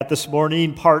this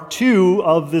morning part 2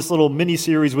 of this little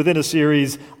mini-series within a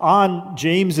series on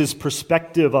James's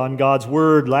perspective on God's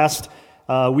Word. Last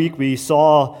week we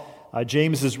saw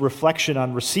James's reflection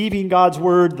on receiving God's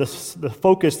Word. The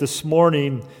focus this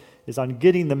morning is on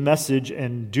getting the message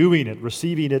and doing it,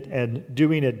 receiving it and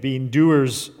doing it, being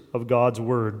doers of God's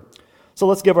Word. So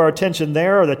let's give our attention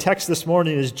there. The text this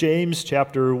morning is James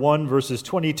chapter 1, verses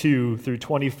 22 through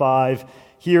 25.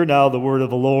 Hear now the word of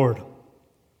the Lord.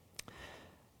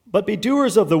 But be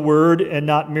doers of the word, and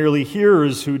not merely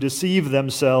hearers who deceive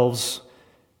themselves.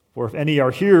 For if any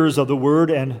are hearers of the word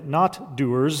and not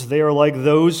doers, they are like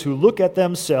those who look at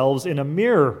themselves in a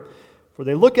mirror. For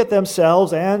they look at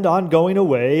themselves and, on going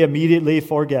away, immediately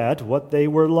forget what they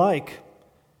were like.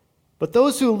 But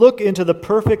those who look into the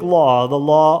perfect law, the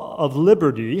law of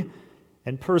liberty,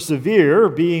 and persevere,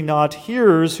 being not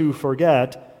hearers who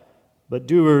forget, but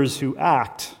doers who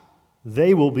act,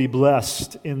 they will be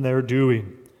blessed in their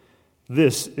doing.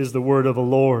 This is the word of the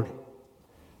Lord.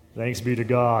 Thanks be to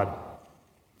God.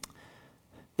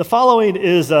 The following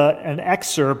is an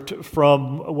excerpt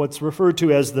from what's referred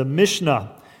to as the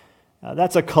Mishnah.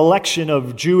 That's a collection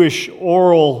of Jewish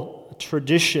oral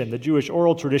tradition, the Jewish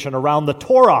oral tradition around the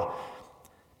Torah.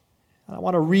 I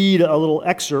want to read a little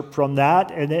excerpt from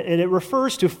that, and it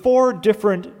refers to 4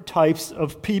 different types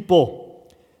of people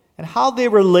and how they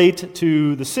relate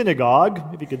to the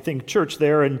synagogue, if you could think church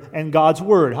there, and God's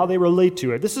Word, how they relate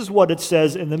to it. This is what it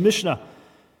says in the Mishnah.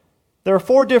 There are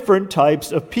 4 different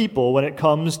types of people when it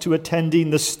comes to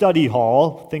attending the study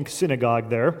hall. Think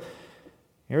synagogue there.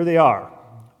 Here they are.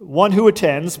 One who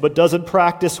attends but doesn't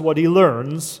practice what he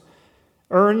learns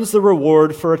earns the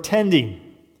reward for attending.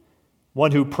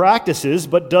 One who practices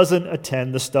but doesn't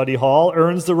attend the study hall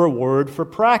earns the reward for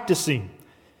practicing.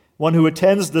 One who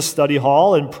attends the study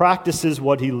hall and practices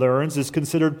what he learns is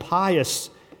considered pious.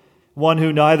 One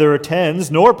who neither attends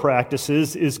nor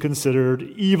practices is considered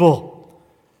evil.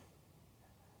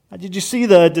 Now, did you see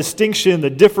the distinction, the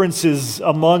differences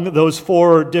among those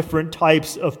 4 different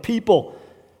types of people?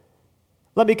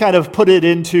 Let me kind of put it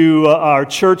into our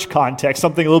church context,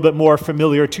 something a little bit more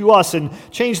familiar to us, and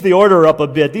change the order up a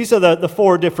bit. These are the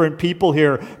 4 different people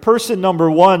here. Person number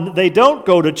 1, they don't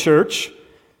go to church.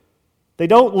 They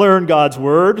don't learn God's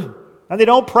Word, and they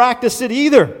don't practice it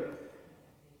either.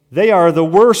 They are the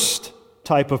worst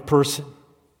type of person.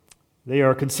 They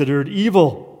are considered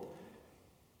evil.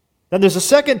 Then there's a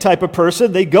second type of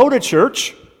person. They go to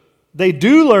church. They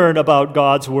do learn about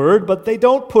God's Word, but they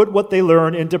don't put what they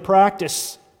learn into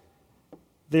practice.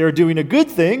 They are doing a good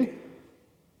thing,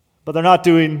 but they're not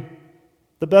doing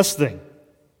the best thing.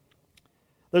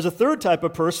 There's a third type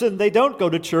of person. They don't go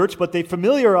to church, but they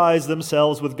familiarize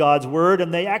themselves with God's Word,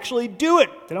 and they actually do it.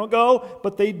 They don't go,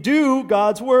 but they do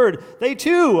God's Word. They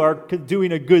too are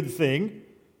doing a good thing,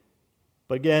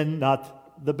 but again,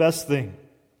 not the best thing.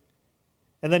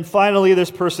 And then finally,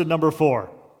 there's person number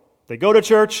 4. They go to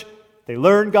church, they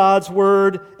learn God's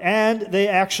Word, and they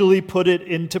actually put it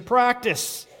into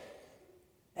practice.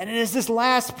 And it is this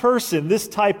last person, this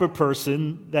type of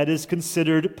person, that is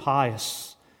considered pious.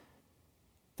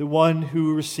 The one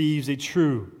who receives a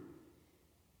true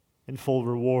and full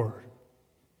reward.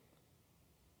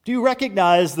 Do you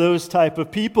recognize those type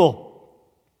of people?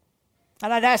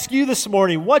 And I'd ask you this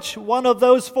morning, which one of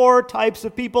those 4 types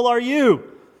of people are you?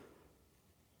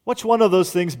 Which one of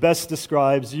those things best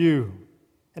describes you?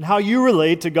 And how you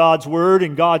relate to God's Word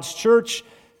and God's church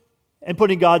and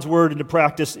putting God's Word into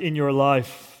practice in your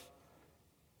life?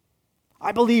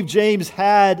 I believe James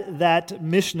had that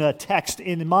Mishnah text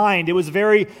in mind. It was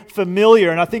very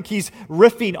familiar, and I think he's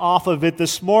riffing off of it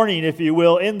this morning, if you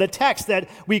will, in the text that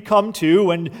we come to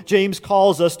when James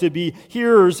calls us to be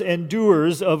hearers and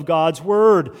doers of God's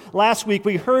Word. Last week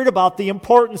we heard about the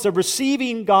importance of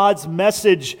receiving God's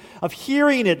message, of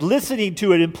hearing it, listening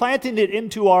to it, and planting it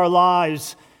into our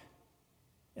lives.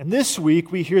 And this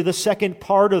week, we hear the second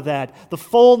part of that, the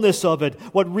fullness of it.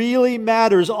 What really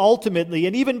matters ultimately,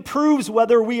 and even proves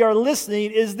whether we are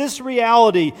listening, is this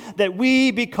reality that we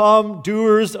become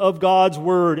doers of God's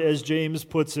Word, as James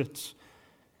puts it.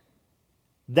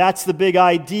 That's the big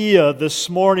idea this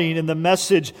morning in the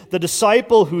message. The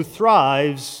disciple who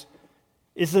thrives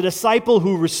is the disciple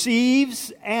who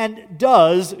receives and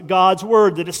does God's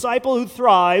Word. The disciple who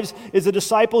thrives is a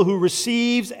disciple who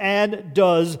receives and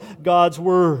does God's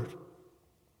Word.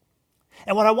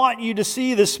 And what I want you to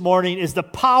see this morning is the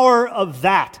power of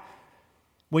that.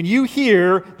 When you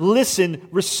hear, listen,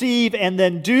 receive, and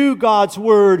then do God's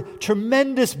Word,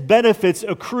 tremendous benefits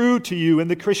accrue to you in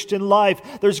the Christian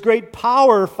life. There's great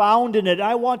power found in it.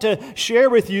 I want to share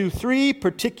with you 3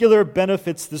 particular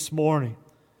benefits this morning.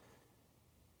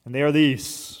 And they are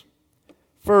these.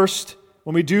 First,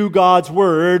 when we do God's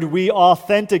word, we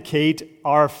authenticate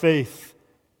our faith.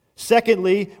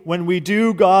 Secondly, when we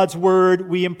do God's word,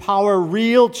 we empower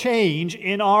real change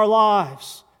in our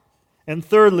lives. And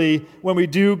thirdly, when we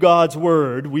do God's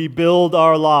word, we build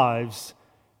our lives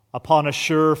upon a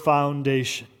sure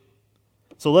foundation.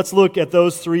 So let's look at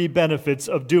those three benefits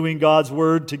of doing God's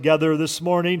word together this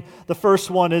morning. The first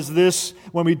one is this: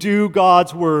 when we do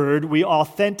God's word, we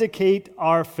authenticate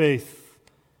our faith.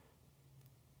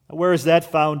 Where is that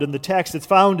found in the text? It's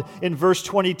found in verse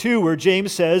 22, where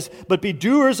James says, "But be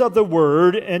doers of the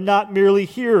word and not merely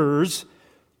hearers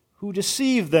who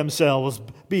deceive themselves."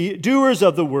 Be doers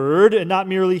of the word and not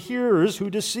merely hearers who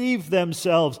deceive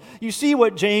themselves. You see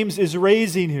what James is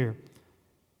raising here.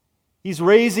 He's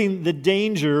raising the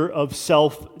danger of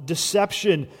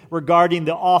self-deception regarding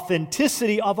the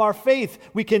authenticity of our faith.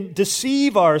 We can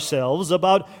deceive ourselves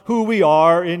about who we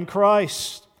are in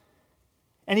Christ.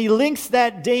 And he links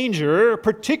that danger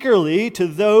particularly to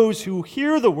those who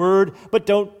hear the word but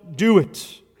don't do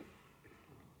it.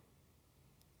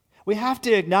 We have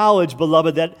to acknowledge,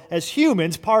 beloved, that as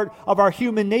humans, part of our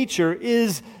human nature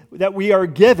is that we are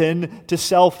given to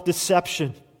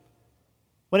self-deception.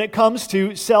 When it comes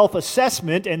to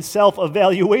self-assessment and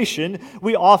self-evaluation,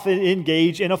 we often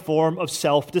engage in a form of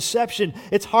self-deception.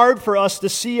 It's hard for us to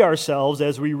see ourselves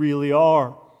as we really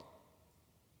are.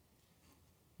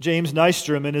 James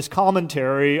Nystrom, in his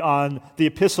commentary on the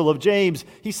Epistle of James,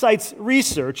 he cites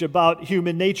research about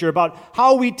human nature, about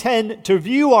how we tend to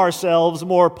view ourselves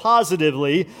more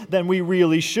positively than we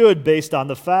really should based on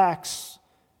the facts.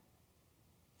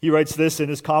 He writes this in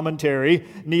his commentary: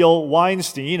 Neil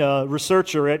Weinstein, a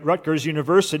researcher at Rutgers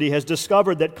University, has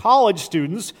discovered that college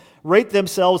students rate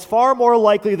themselves far more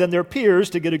likely than their peers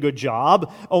to get a good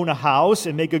job, own a house,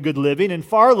 and make a good living, and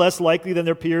far less likely than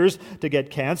their peers to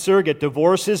get cancer, get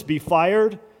divorces, be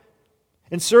fired.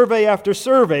 In survey after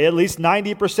survey, at least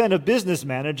 90% of business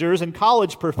managers and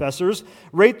college professors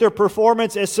rate their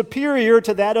performance as superior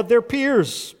to that of their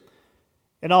peers.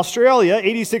 In Australia,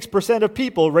 86% of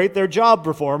people rate their job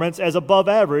performance as above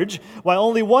average, while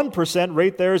only 1%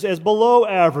 rate theirs as below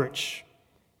average.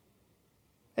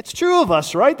 It's true of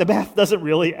us, right? The math doesn't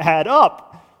really add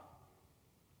up.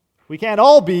 We can't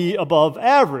all be above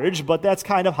average, but that's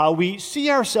kind of how we see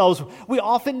ourselves. We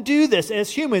often do this as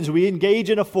humans. We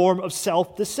engage in a form of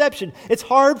self-deception. It's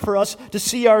hard for us to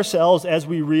see ourselves as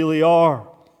we really are.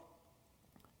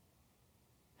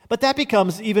 But that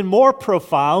becomes even more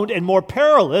profound and more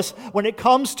perilous when it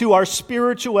comes to our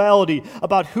spirituality,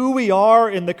 about who we are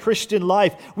in the Christian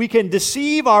life. We can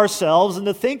deceive ourselves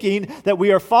into thinking that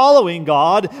we are following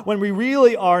God when we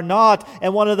really are not.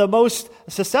 And one of the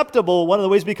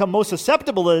ways we become most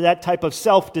susceptible to that type of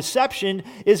self-deception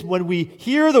is when we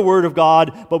hear the word of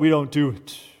God, but we don't do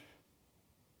it.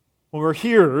 When we're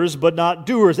hearers but not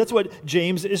doers. That's what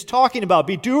James is talking about.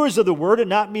 Be doers of the word and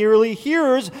not merely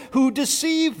hearers who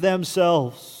deceive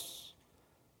themselves.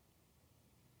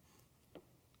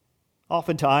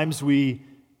 Oftentimes we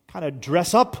kind of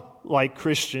dress up like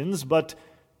Christians, but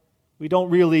we don't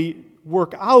really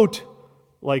work out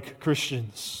like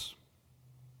Christians.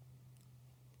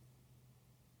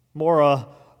 Maura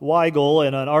Weigel,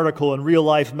 in an article in Real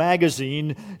Life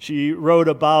magazine, she wrote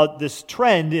about this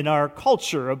trend in our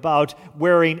culture about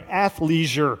wearing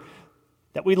athleisure,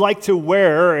 that we like to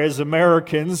wear as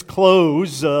Americans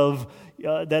clothes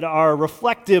that are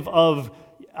reflective of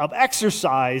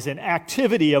exercise and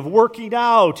activity, of working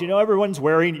out. You know, everyone's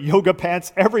wearing yoga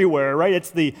pants everywhere, right?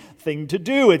 It's the thing to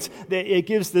do. It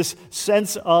gives this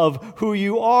sense of who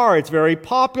you are. It's very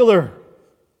popular.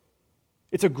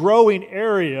 It's a growing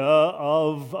area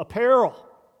of apparel.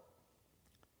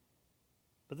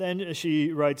 But then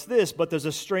she writes this: but there's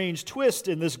a strange twist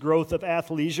in this growth of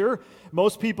athleisure.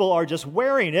 Most people are just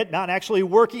wearing it, not actually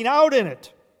working out in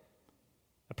it.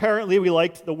 Apparently, we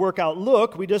like the workout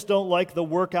look, we just don't like the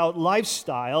workout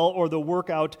lifestyle or the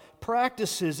workout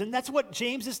practices. And that's what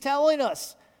James is telling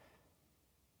us.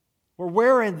 We're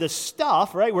wearing the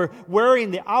stuff, right? We're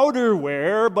wearing the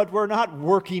outerwear, but we're not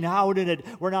working out in it.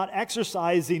 We're not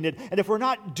exercising it. And if we're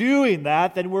not doing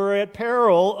that, then we're at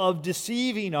peril of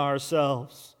deceiving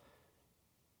ourselves.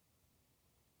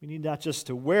 We need not just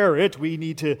to wear it, we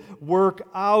need to work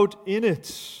out in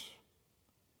it.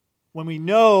 When we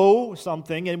know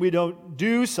something and we don't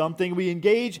do something, we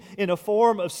engage in a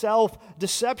form of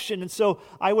self-deception. And so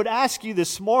I would ask you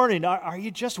this morning, are you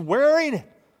just wearing it?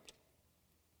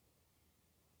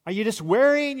 Are you just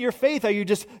wearing your faith? Are you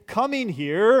just coming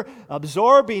here,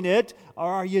 absorbing it, or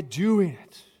are you doing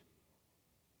it?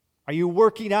 Are you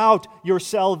working out your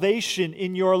salvation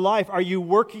in your life? Are you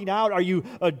working out? Are you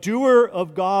a doer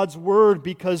of God's word?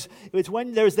 Because it's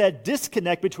when there's that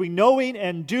disconnect between knowing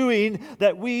and doing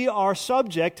that we are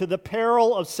subject to the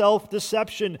peril of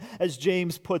self-deception, as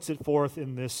James puts it forth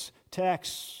in this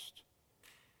text.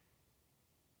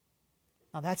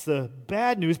 Now that's the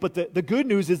bad news, but the good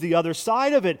news is the other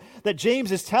side of it, that James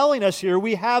is telling us here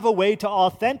we have a way to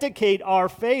authenticate our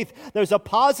faith. There's a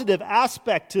positive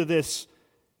aspect to this.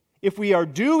 If we are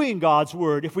doing God's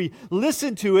word, if we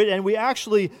listen to it and we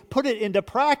actually put it into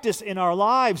practice in our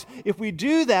lives, if we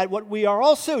do that, what we are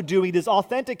also doing is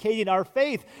authenticating our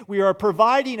faith. We are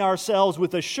providing ourselves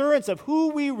with assurance of who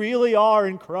we really are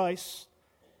in Christ.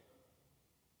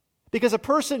 Because a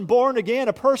person born again,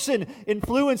 a person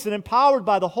influenced and empowered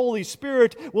by the Holy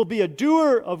Spirit will be a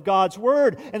doer of God's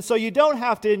word. And so you don't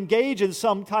have to engage in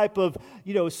some type of,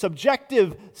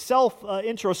 subjective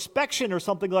self-introspection or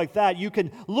something like that. You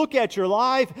can look at your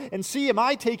life and see, am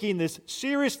I taking this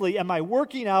seriously? Am I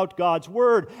working out God's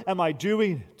word? Am I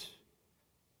doing it?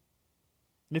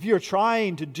 And if you're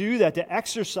trying to do that, to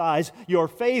exercise your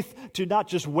faith, to not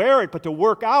just wear it, but to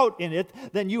work out in it,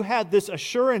 then you have this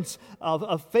assurance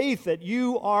of faith that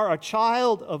you are a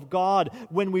child of God.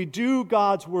 When we do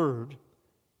God's word,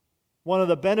 one of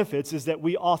the benefits is that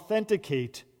we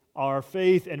authenticate our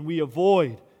faith and we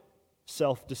avoid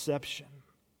self-deception.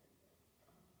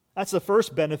 That's the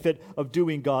first benefit of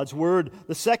doing God's word.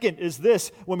 The second is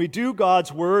this: when we do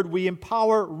God's word, we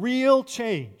empower real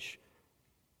change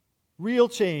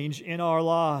in our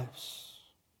lives.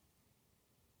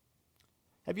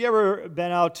 Have you ever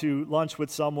been out to lunch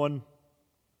with someone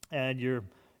and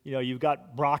you've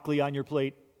got broccoli on your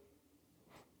plate?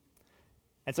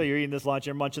 And so you're eating this lunch,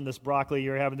 you're munching this broccoli,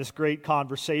 you're having this great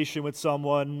conversation with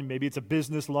someone, maybe it's a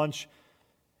business lunch,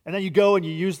 and then you go and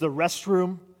you use the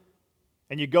restroom,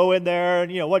 and you go in there,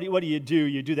 and what do you do?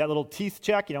 You do that little teeth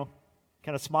check, kind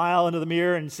of smile into the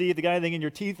mirror and see if you got anything in your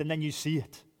teeth, and then you see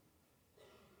it.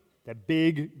 That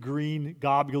big green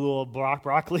globule of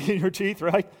broccoli in your teeth,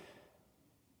 right?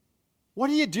 What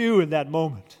do you do in that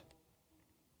moment?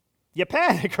 You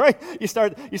panic, right? You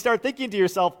start thinking to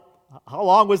yourself, how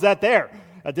long was that there?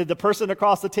 Did the person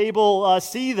across the table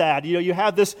see that? You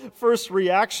have this first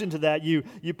reaction to that. You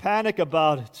panic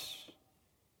about it.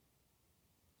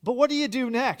 But what do you do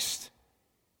next?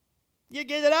 You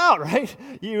get it out, right?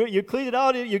 You clean it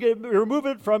out, you remove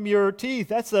it from your teeth.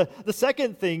 That's the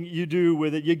second thing you do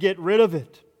with it. You get rid of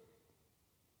it.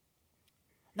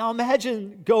 Now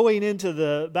imagine going into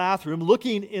the bathroom,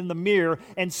 looking in the mirror,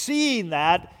 and seeing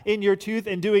that in your tooth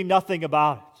and doing nothing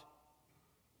about it.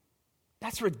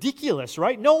 That's ridiculous,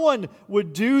 right? No one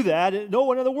would do that. No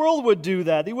one in the world would do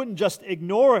that. They wouldn't just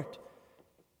ignore it.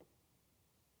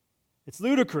 It's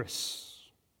ludicrous.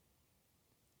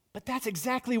 But that's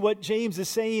exactly what James is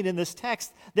saying in this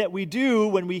text that we do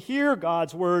when we hear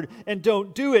God's word and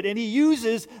don't do it. And he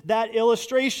uses that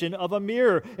illustration of a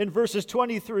mirror in verses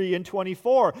 23 and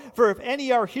 24. For if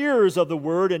any are hearers of the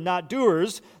word and not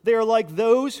doers, they are like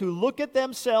those who look at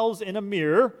themselves in a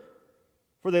mirror.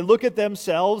 For they look at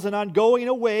themselves and on going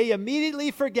away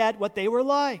immediately forget what they were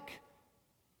like.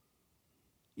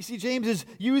 You see, James is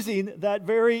using that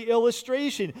very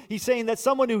illustration. He's saying that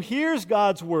someone who hears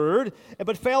God's word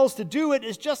but fails to do it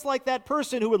is just like that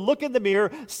person who would look in the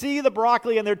mirror, see the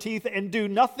broccoli in their teeth, and do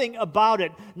nothing about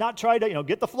it. Not try to,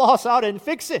 get the floss out and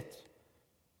fix it.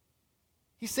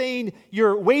 He's saying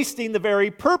you're wasting the very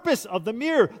purpose of the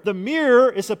mirror. The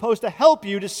mirror is supposed to help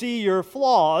you to see your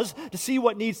flaws, to see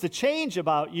what needs to change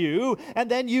about you,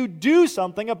 and then you do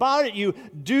something about it. You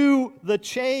do the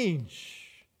change.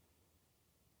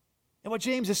 And what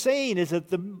James is saying is that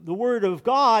the Word of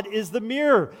God is the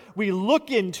mirror. We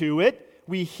look into it,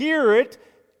 we hear it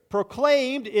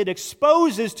proclaimed, it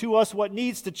exposes to us what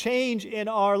needs to change in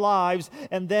our lives,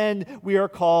 and then we are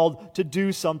called to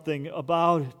do something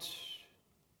about it.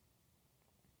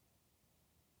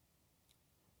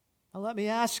 Now let me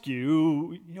ask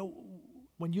you,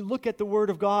 when you look at the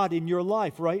Word of God in your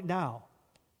life right now,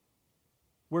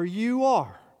 where you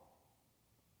are,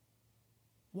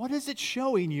 what is it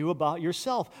showing you about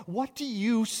yourself? What do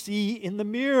you see in the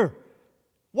mirror?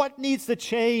 What needs to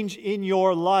change in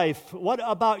your life? What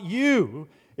about you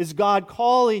is God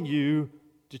calling you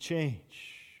to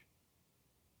change?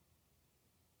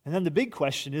 And then the big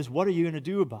question is, what are you going to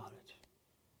do about it?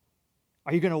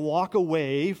 Are you going to walk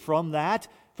away from that,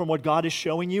 from what God is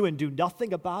showing you, and do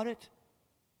nothing about it?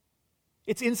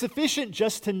 It's insufficient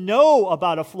just to know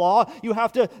about a flaw. You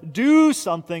have to do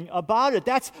something about it.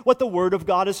 That's what the Word of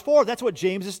God is for. That's what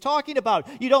James is talking about.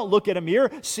 You don't look at a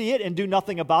mirror, see it, and do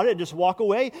nothing about it and just walk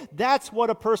away. That's what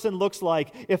a person looks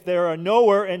like if they're a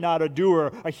knower and not a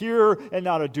doer, a hearer and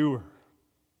not a doer.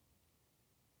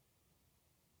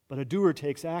 But a doer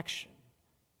takes action.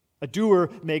 A doer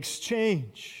makes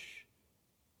change.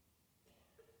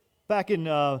 Back in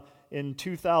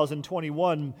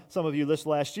 2021, some of you this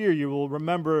last year, you will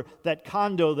remember that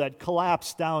condo that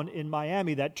collapsed down in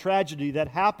Miami, that tragedy that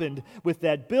happened with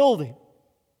that building.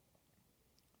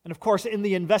 And of course, in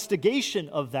the investigation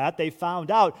of that, they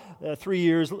found out 3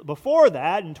 years before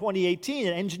that, in 2018,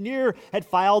 an engineer had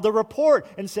filed a report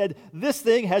and said, this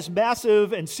thing has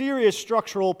massive and serious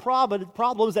structural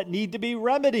problems that need to be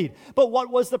remedied. But what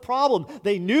was the problem?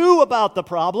 They knew about the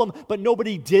problem, but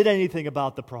nobody did anything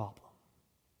about the problem.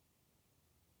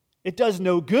 It does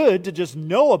no good to just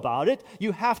know about it.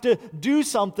 You have to do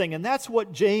something. And that's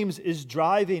what James is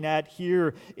driving at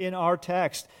here in our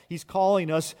text. He's calling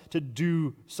us to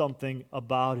do something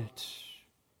about it.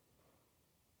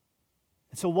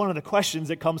 And so one of the questions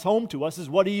that comes home to us is,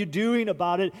 what are you doing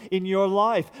about it in your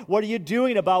life? What are you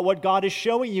doing about what God is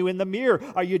showing you in the mirror?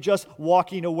 Are you just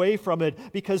walking away from it?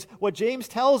 Because what James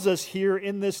tells us here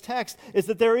in this text is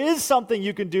that there is something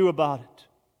you can do about it.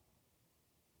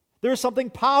 There is something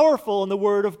powerful in the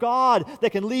Word of God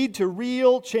that can lead to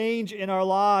real change in our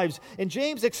lives. And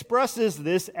James expresses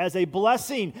this as a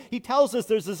blessing. He tells us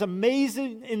there's this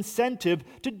amazing incentive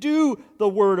to do the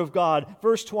Word of God.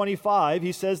 Verse 25,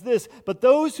 he says this, "But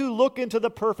those who look into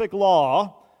the perfect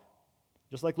law,"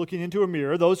 just like looking into a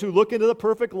mirror, "those who look into the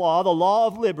perfect law, the law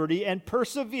of liberty, and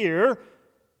persevere,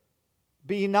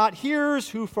 being not hearers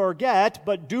who forget,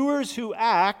 but doers who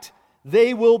act,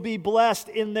 they will be blessed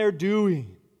in their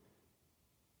doing."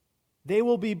 They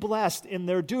will be blessed in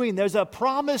their doing. There's a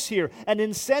promise here, an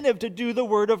incentive to do the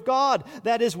Word of God.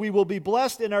 That is, we will be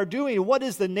blessed in our doing. What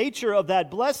is the nature of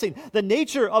that blessing? The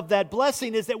nature of that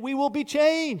blessing is that we will be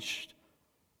changed.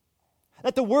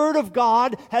 That the Word of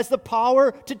God has the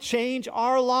power to change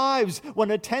our lives. When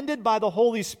attended by the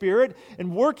Holy Spirit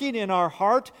and working in our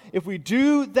heart, if we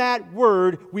do that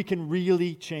Word, we can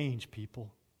really change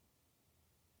people.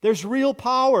 There's real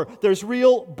power. There's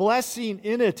real blessing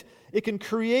in it. It can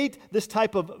create this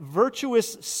type of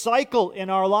virtuous cycle in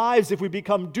our lives. If we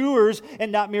become doers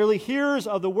and not merely hearers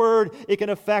of the Word, it can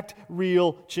affect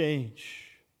real change.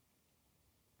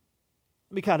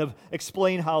 Let me kind of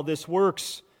explain how this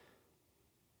works.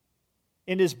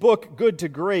 In his book, Good to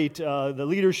Great, the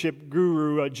leadership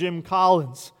guru Jim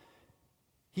Collins,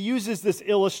 he uses this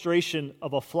illustration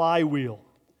of a flywheel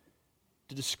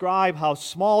to describe how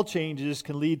small changes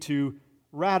can lead to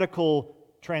radical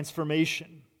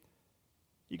transformation.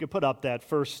 You could put up that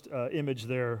first image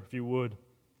there, if you would.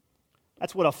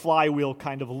 That's what a flywheel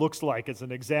kind of looks like. It's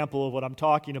an example of what I'm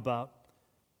talking about.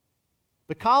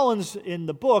 But Collins, in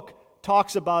the book,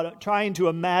 talks about trying to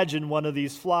imagine one of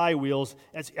these flywheels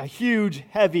as a huge,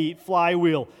 heavy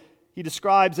flywheel. He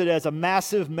describes it as a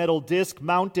massive metal disc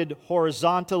mounted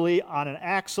horizontally on an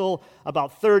axle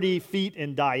about 30 feet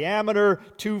in diameter,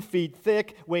 2 feet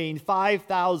thick, weighing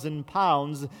 5,000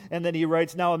 pounds. And then he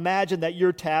writes, now imagine that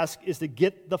your task is to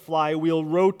get the flywheel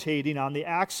rotating on the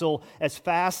axle as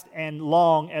fast and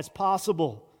long as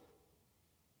possible.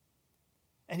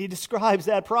 And he describes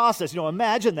that process.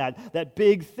 Imagine that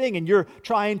big thing, and you're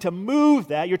trying to move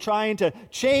that. You're trying to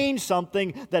change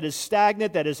something that is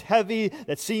stagnant, that is heavy,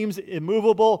 that seems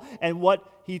immovable. And what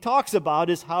he talks about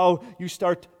is how you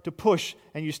start to push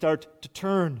and you start to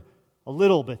turn a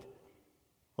little bit,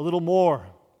 a little more.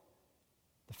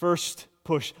 The first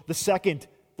push, the second,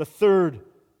 the third,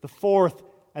 the fourth,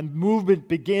 and movement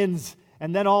begins.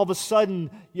 And then all of a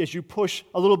sudden, as you push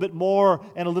a little bit more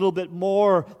and a little bit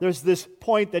more, there's this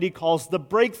point that he calls the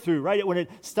breakthrough, right? When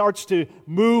it starts to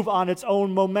move on its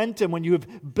own momentum, when you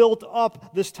have built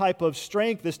up this type of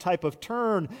strength, this type of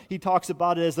turn, he talks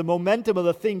about it as the momentum of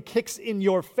the thing kicks in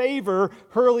your favor,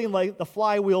 hurling like the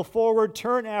flywheel forward,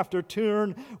 turn after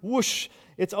turn, whoosh,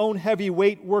 its own heavy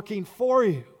weight working for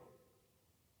you.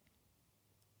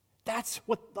 That's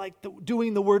what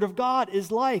doing the Word of God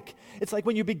is like. It's like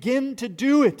when you begin to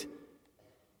do it,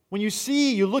 when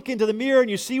you look into the mirror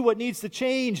and you see what needs to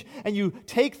change, and you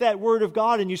take that Word of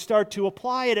God and you start to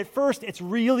apply it. At first, it's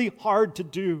really hard to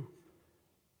do.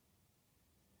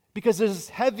 Because there's this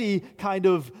heavy kind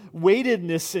of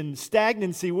weightedness and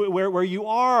stagnancy where you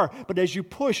are. But as you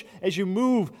push, as you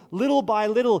move, little by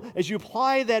little, as you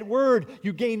apply that word,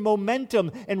 you gain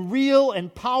momentum, and real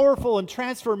and powerful and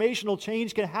transformational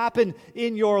change can happen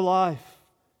in your life.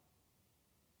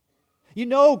 You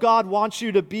know God wants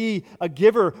you to be a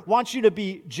giver, wants you to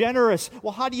be generous.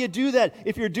 Well, how do you do that?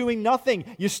 If you're doing nothing,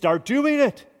 you start doing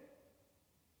it.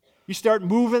 You start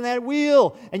moving that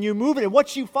wheel, and you move it. And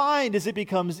what you find is it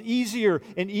becomes easier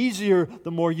and easier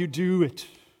the more you do it.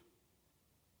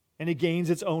 And it gains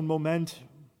its own momentum.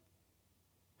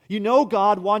 You know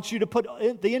God wants you to put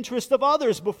the interest of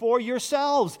others before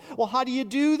yourselves. Well, how do you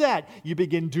do that? You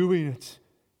begin doing it.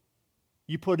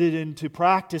 You put it into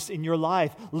practice in your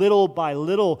life, little by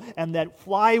little, and that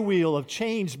flywheel of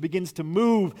change begins to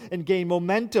move and gain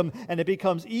momentum, and it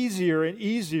becomes easier and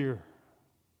easier.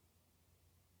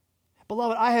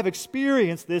 Beloved, I have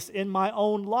experienced this in my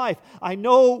own life. I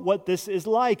know what this is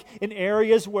like in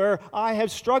areas where I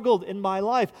have struggled in my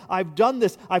life. I've done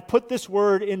this. I've put this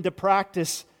word into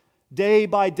practice day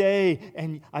by day,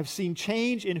 and I've seen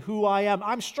change in who I am.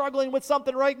 I'm struggling with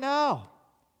something right now.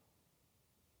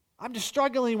 I'm just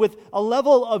struggling with a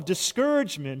level of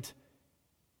discouragement.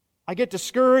 I get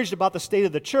discouraged about the state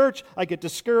of the church. I get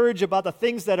discouraged about the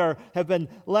things that have been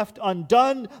left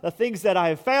undone, the things that I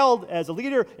have failed as a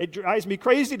leader. It drives me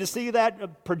crazy to see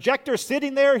that projector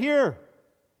sitting here,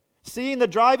 seeing the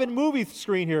drive-in movie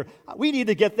screen here. We need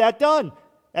to get that done.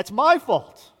 That's my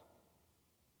fault.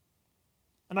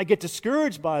 And I get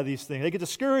discouraged by these things. I get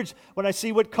discouraged when I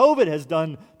see what COVID has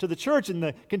done to the church and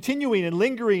the continuing and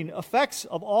lingering effects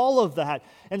of all of that.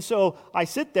 And so I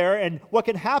sit there, and what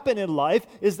can happen in life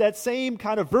is that same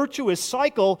kind of virtuous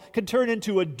cycle can turn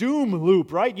into a doom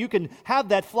loop, right? You can have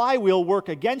that flywheel work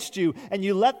against you, and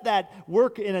you let that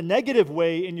work in a negative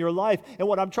way in your life. And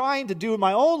what I'm trying to do in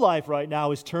my own life right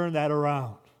now is turn that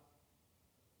around.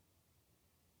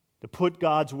 To put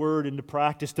God's word into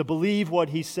practice, to believe what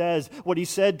he says, what he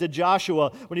said to Joshua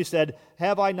when he said,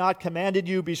 "Have I not commanded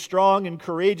you, be strong and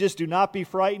courageous, do not be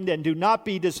frightened and do not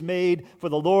be dismayed, for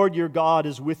the Lord your God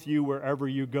is with you wherever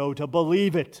you go." To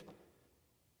believe it,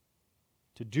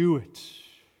 to do it.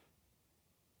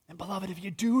 And beloved, if you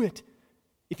do it,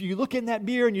 if you look in that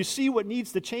mirror and you see what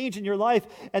needs to change in your life,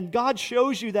 and God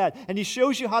shows you that, and he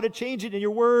shows you how to change it in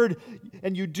your word,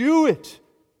 and you do it,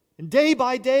 and day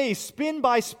by day, spin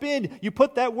by spin, you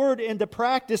put that word into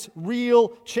practice, real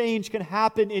change can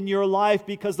happen in your life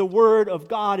because the word of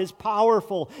God is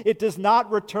powerful. It does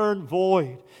not return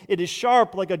void. It is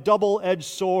sharp like a double-edged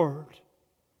sword.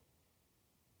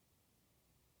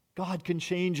 God can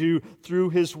change you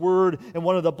through his word, and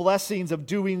one of the blessings of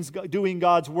doing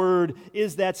God's word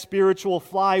is that spiritual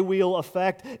flywheel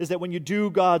effect, is that when you do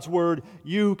God's word,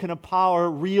 you can empower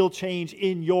real change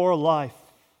in your life.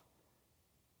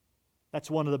 That's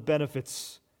one of the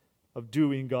benefits of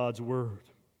doing God's word.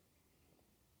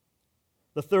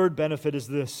 The third benefit is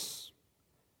this.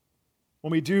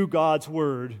 When we do God's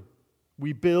word,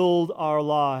 we build our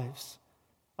lives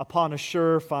upon a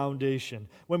sure foundation.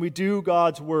 When we do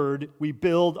God's word, we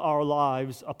build our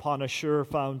lives upon a sure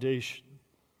foundation.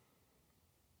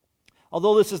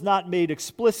 Although this is not made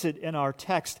explicit in our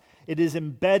text, it is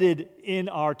embedded in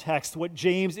our text, what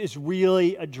James is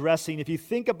really addressing. If you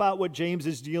think about what James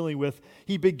is dealing with,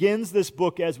 he begins this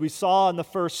book, as we saw in the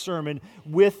first sermon,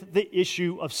 with the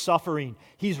issue of suffering.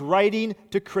 He's writing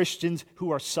to Christians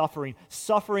who are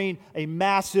suffering a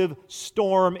massive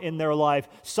storm in their life,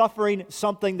 suffering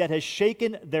something that has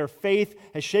shaken their faith,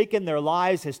 has shaken their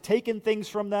lives, has taken things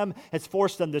from them, has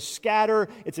forced them to scatter.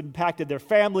 It's impacted their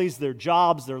families, their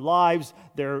jobs, their lives,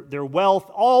 their wealth,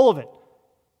 all of it.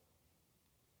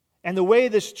 And the way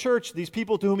this church, these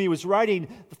people to whom he was writing,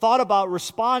 thought about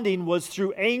responding was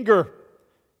through anger.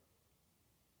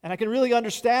 And I can really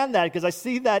understand that because I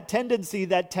see that tendency,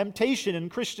 that temptation in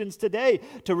Christians today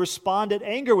to respond in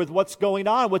anger with what's going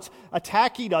on, what's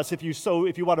attacking us, if you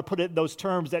want to put it in those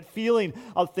terms, that feeling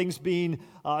of things being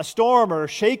a storm or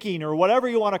shaking or whatever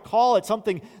you want to call it,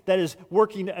 something that is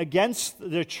working against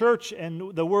the church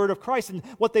and the word of Christ. And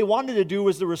what they wanted to do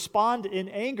was to respond in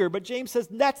anger. But James says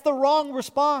that's the wrong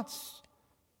response.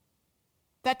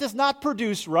 That does not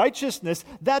produce righteousness.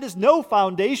 That is no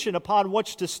foundation upon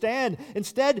which to stand.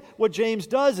 Instead, what James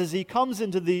does is he comes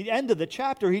into the end of the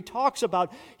chapter, he talks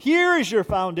about, here is your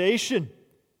foundation.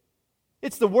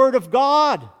 It's the Word of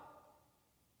God.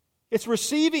 It's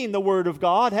receiving the Word of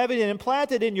God, having it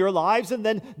implanted in your lives, and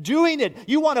then doing it.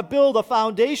 You want to build a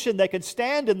foundation that can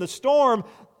stand in the storm,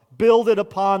 build it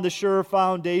upon the sure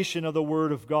foundation of the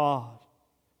Word of God.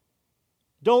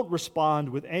 Don't respond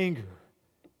with anger,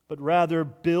 but rather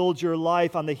build your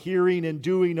life on the hearing and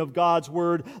doing of God's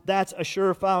word. That's a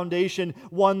sure foundation,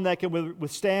 one that can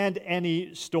withstand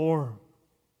any storm.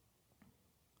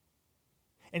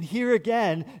 And here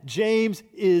again, James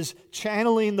is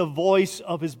channeling the voice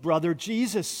of his brother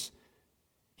Jesus.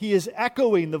 He is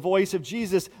echoing the voice of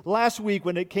Jesus. Last week,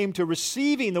 when it came to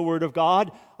receiving the Word of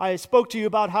God, I spoke to you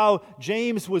about how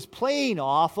James was playing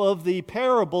off of the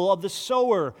parable of the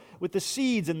sower with the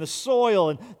seeds and the soil,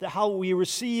 and how we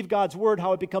receive God's Word,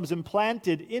 how it becomes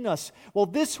implanted in us. Well,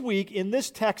 this week, in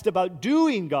this text about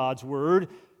doing God's Word,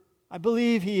 I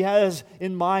believe he has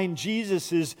in mind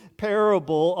Jesus'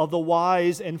 parable of the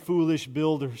wise and foolish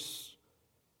builders.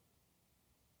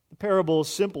 The parable is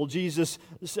simple. Jesus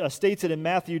states it in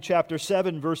Matthew chapter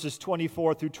 7, verses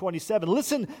 24 through 27.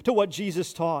 Listen to what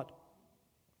Jesus taught.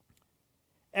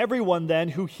 Everyone then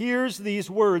who hears these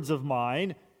words of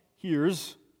mine,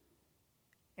 hears,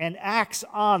 and acts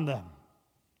on them,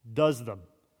 does them,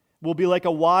 will be like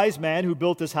a wise man who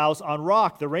built his house on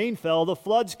rock. The rain fell, the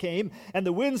floods came, and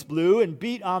the winds blew and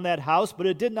beat on that house, but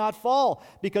it did not fall,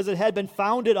 because it had been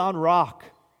founded on rock.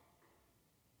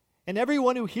 And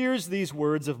everyone who hears these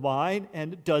words of mine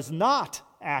and does not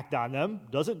act on them,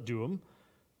 doesn't do them,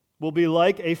 will be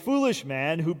like a foolish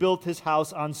man who built his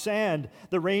house on sand.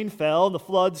 The rain fell, and the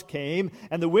floods came,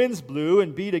 and the winds blew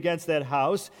and beat against that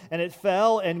house, and it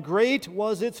fell, and great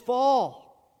was its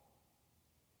fall.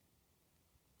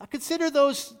 Now consider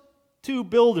those two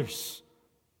builders.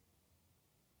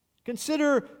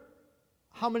 Consider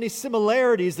how many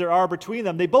similarities there are between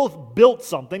them. They both built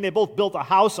something. They both built a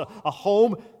house, a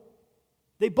home.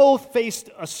 They both faced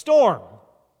a storm.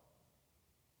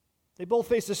 They both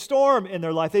faced a storm in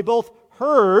their life. They both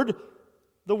heard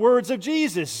the words of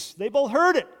Jesus. They both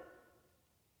heard it.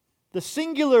 The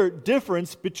singular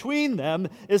difference between them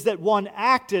is that one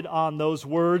acted on those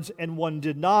words and one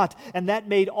did not. And that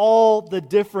made all the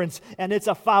difference. And it's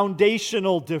a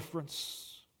foundational difference.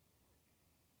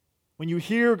 When you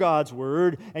hear God's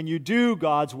Word and you do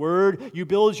God's Word, you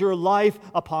build your life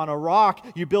upon a rock.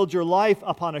 You build your life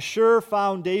upon a sure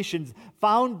foundation.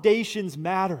 Foundations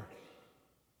matter.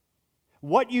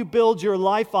 What you build your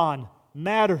life on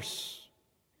matters.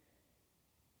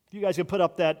 You guys can put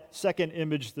up that second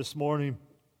image this morning.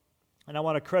 And I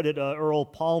want to credit Earl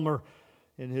Palmer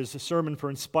in his sermon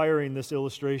for inspiring this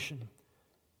illustration.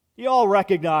 You all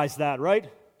recognize that, right?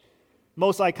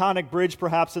 Most iconic bridge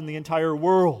perhaps in the entire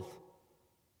world.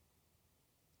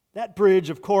 That bridge,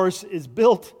 of course, is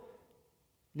built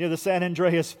near the San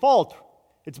Andreas Fault.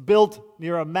 It's built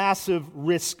near a massive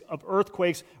risk of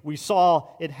earthquakes. We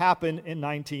saw it happen in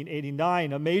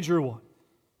 1989, a major one.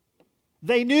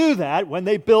 They knew that when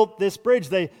they built this bridge.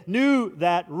 They knew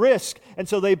that risk. And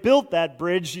so they built that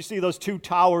bridge. You see those two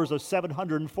towers of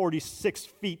 746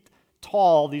 feet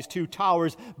tall, these two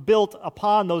towers built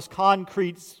upon those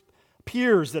concrete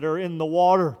piers that are in the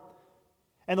water.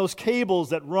 And those cables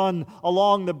that run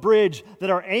along the bridge that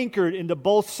are anchored into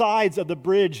both sides of the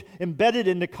bridge, embedded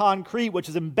into concrete, which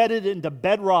is embedded into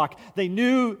bedrock. They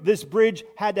knew this bridge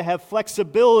had to have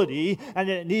flexibility and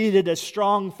it needed a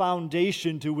strong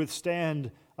foundation to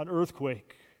withstand an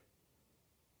earthquake.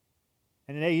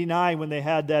 And in 89, when they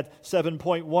had that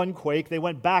 7.1 quake, they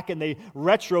went back and they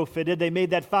retrofitted. They made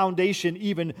that foundation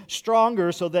even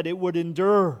stronger so that it would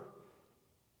endure.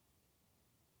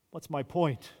 What's my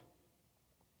point?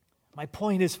 My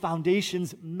point is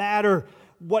foundations matter.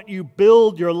 What you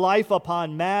build your life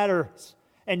upon matters.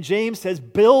 And James says,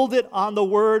 build it on the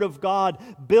Word of God.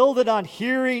 Build it on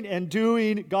hearing and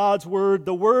doing God's Word,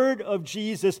 the Word of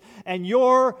Jesus, and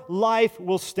your life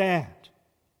will stand.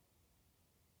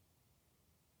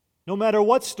 No matter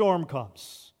what storm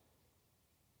comes,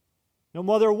 no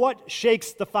matter what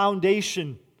shakes the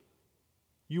foundation,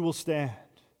 you will stand.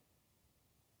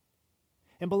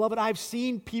 And beloved, I've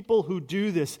seen people who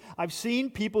do this. I've seen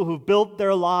people who've built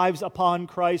their lives upon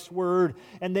Christ's Word,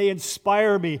 and they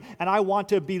inspire me, and I want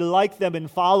to be like them and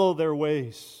follow their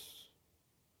ways.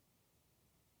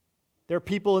 There are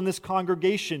people in this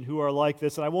congregation who are like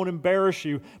this, and I won't embarrass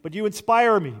you, but you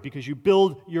inspire me because you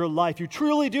build your life. You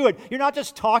truly do it. You're not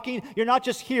just talking, you're not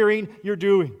just hearing, you're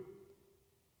doing.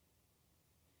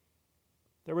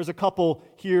 There was a couple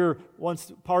here,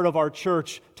 once part of our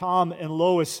church, Tom and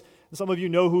Lois. Some of you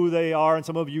know who they are, and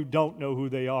some of you don't know who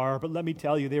they are. But let me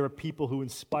tell you, they were people who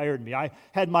inspired me. I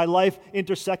had my life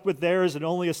intersect with theirs in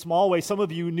only a small way. Some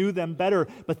of you knew them better,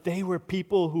 but they were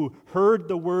people who heard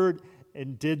the Word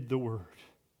and did the Word.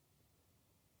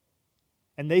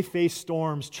 And they faced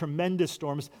storms, tremendous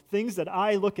storms, things that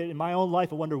I look at in my own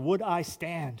life and wonder, would I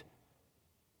stand?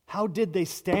 How did they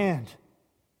stand?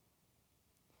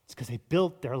 It's because they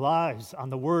built their lives on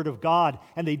the Word of God,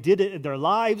 and they did it in their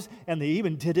lives, and they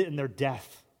even did it in their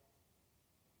death.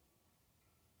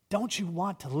 Don't you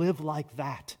want to live like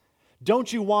that?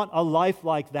 Don't you want a life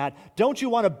like that? Don't you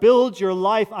want to build your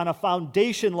life on a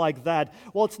foundation like that?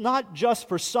 Well, it's not just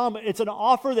for some. It's an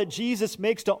offer that Jesus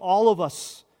makes to all of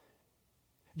us.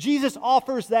 Jesus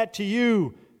offers that to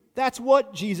you. That's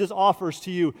what Jesus offers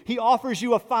to you. He offers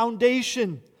you a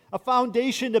foundation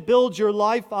to build your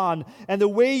life on. And the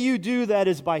way you do that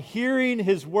is by hearing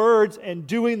His words and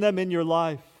doing them in your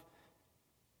life.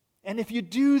 And if you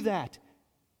do that,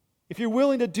 if you're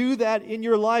willing to do that in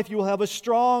your life, you will have a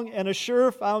strong and a sure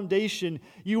foundation.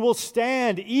 You will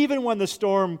stand even when the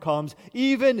storm comes,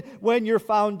 even when your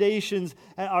foundations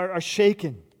are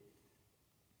shaken.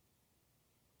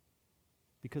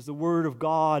 Because the Word of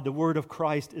God, the Word of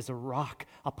Christ, is a rock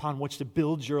upon which to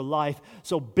build your life.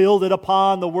 So build it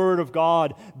upon the Word of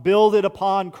God. Build it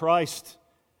upon Christ.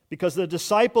 Because the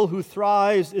disciple who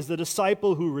thrives is the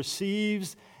disciple who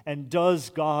receives and does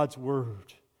God's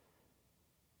Word.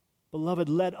 Beloved,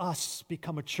 let us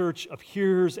become a church of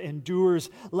hearers and doers.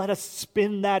 Let us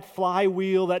spin that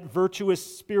flywheel, that virtuous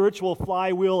spiritual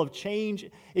flywheel of change.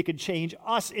 It can change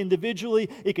us individually.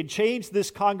 It can change this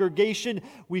congregation.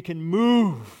 We can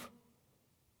move.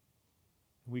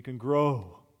 We can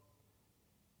grow.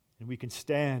 And we can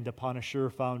stand upon a sure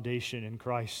foundation in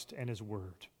Christ and His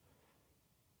Word.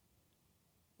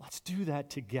 Let's do that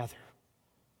together.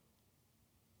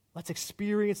 Let's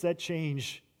experience that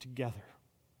change together.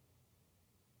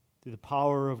 Through the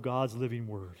power of God's living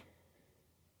Word.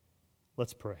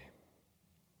 Let's pray.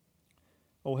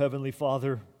 Oh, Heavenly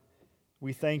Father,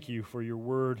 we thank You for Your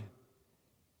Word.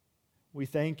 We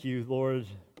thank You, Lord,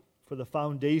 for the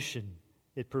foundation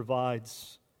it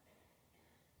provides.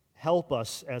 Help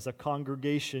us as a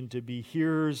congregation to be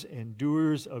hearers and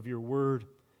doers of Your Word.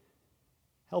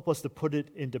 Help us to put it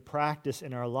into practice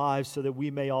in our lives so that we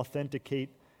may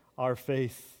authenticate our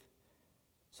faith,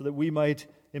 so that we might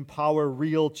empower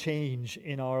real change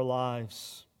in our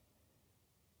lives,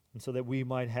 and so that we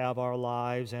might have our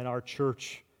lives and our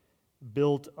church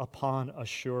built upon a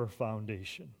sure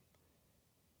foundation.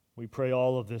 We pray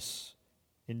all of this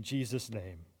in Jesus'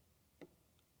 name.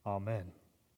 Amen.